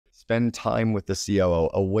spend time with the COO,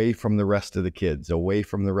 away from the rest of the kids, away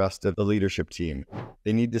from the rest of the leadership team.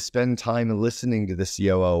 They need to spend time listening to the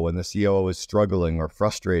COO when the COO is struggling or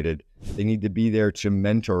frustrated. They need to be there to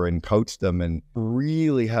mentor and coach them and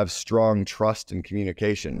really have strong trust and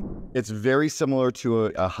communication. It's very similar to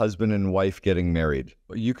a husband and wife getting married.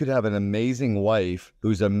 You could have an amazing wife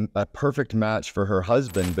who's a perfect match for her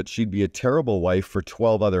husband, but she'd be a terrible wife for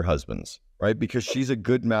 12 other husbands, right? Because she's a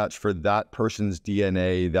good match for that person's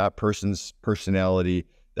DNA, that person's personality,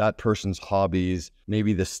 that person's hobbies,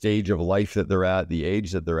 maybe the stage of life that they're at, the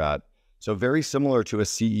age that they're at. So very similar to a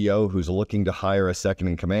CEO who's looking to hire a second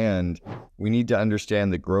in command, we need to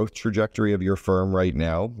understand the growth trajectory of your firm right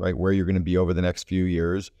now, right? Where you're going to be over the next few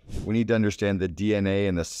years. We need to understand the DNA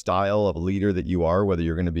and the style of leader that you are, whether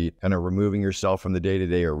you're going to be kind of removing yourself from the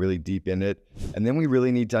day-to-day or really deep in it. And then we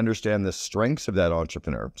really need to understand the strengths of that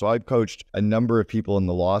entrepreneur. So I've coached a number of people in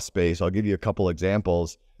the law space. I'll give you a couple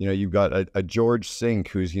examples. You've got a George Sink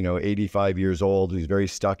who's, 85 years old, who's very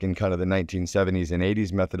stuck in kind of the 1970s and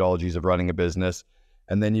 80s methodologies of running a business.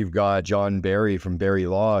 And then you've got John Barry from Barry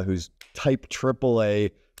Law, who's type AAA,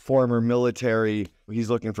 former military. He's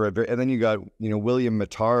looking for and then you got, William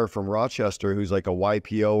Matar from Rochester, who's like a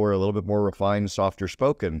YPO or a little bit more refined, softer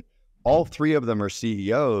spoken. All three of them are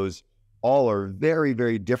CEOs. All are very,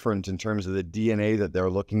 very different in terms of the DNA that they're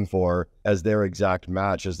looking for as their exact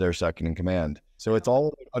match as their second in command. So it's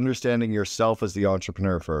all understanding yourself as the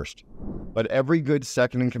entrepreneur first. But every good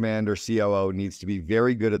second in command or COO needs to be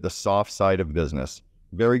very good at the soft side of business,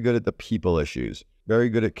 very good at the people issues, very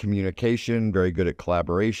good at communication, very good at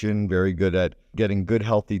collaboration, very good at getting good,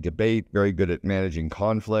 healthy debate, very good at managing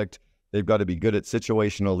conflict. They've got to be good at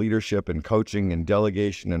situational leadership and coaching and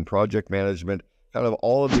delegation and project management, kind of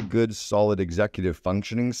all of the good, solid executive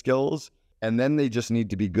functioning skills. And then they just need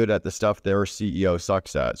to be good at the stuff their CEO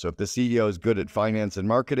sucks at. So if the CEO is good at finance and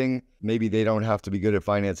marketing, maybe they don't have to be good at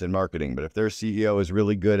finance and marketing. But if their CEO is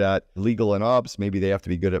really good at legal and ops, maybe they have to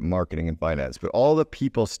be good at marketing and finance. But all the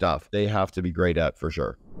people stuff, they have to be great at for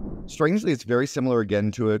sure. Strangely, it's very similar again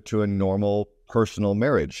to a normal personal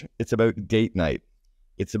marriage. It's about date night.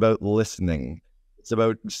 It's about listening. It's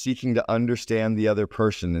about seeking to understand the other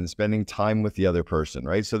person and spending time with the other person,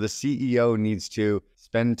 right? So the CEO needs to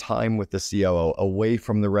spend time with the COO, away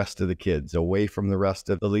from the rest of the kids, away from the rest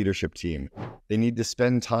of the leadership team. They need to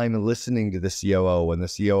spend time listening to the COO when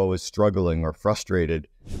the COO is struggling or frustrated.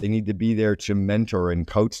 They need to be there to mentor and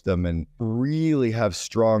coach them and really have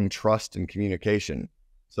strong trust and communication.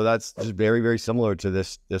 So that's just very, very similar to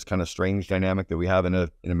this kind of strange dynamic that we have in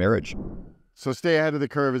a marriage. So stay ahead of the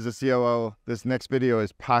curve as a COO. This next video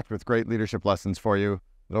is packed with great leadership lessons for you.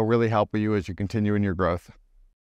 It'll really help you as you continue in your growth.